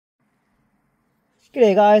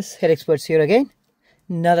G'day guys, Head Experts here again.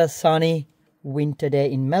 Another sunny winter day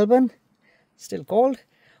in Melbourne. Still cold.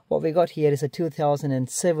 What we got here is a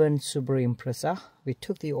 2007 Subaru Impreza. We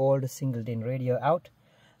took the old single DIN radio out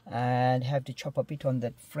and have to chop a bit on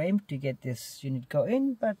that frame to get this unit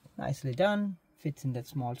going, but nicely done. Fits in that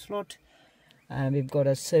small slot. And we've got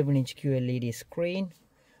a 7-inch QLED screen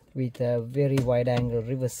with a very wide angle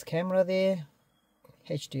reverse camera there.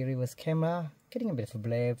 HD reverse camera. Getting a bit of a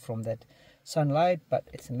glare from that sunlight, but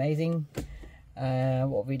it's amazing.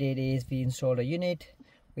 What we did is we installed a unit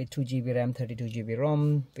with 2GB RAM, 32GB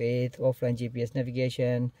ROM, with offline GPS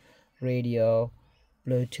navigation, radio,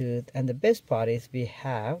 Bluetooth, and the best part is we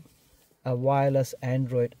have a wireless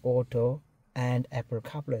Android Auto and Apple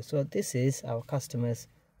CarPlay. So this is our customer's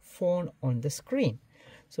phone on the screen.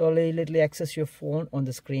 So literally access your phone on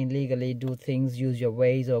the screen legally, do things, use your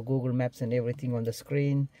Waze or Google Maps and everything on the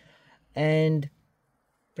screen, and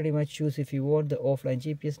pretty much choose if you want the offline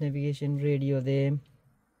GPS navigation, radio there.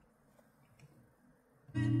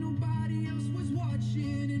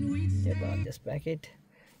 Yeah, but I'll just back it.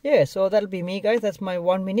 Yeah, so that'll be me guys. That's my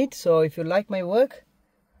 1 minute. So if you like my work,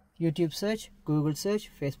 YouTube search, Google search,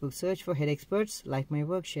 Facebook search for Head Experts. Like my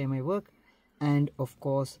work, share my work, and of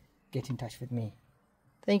course get in touch with me.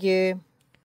 Thank you.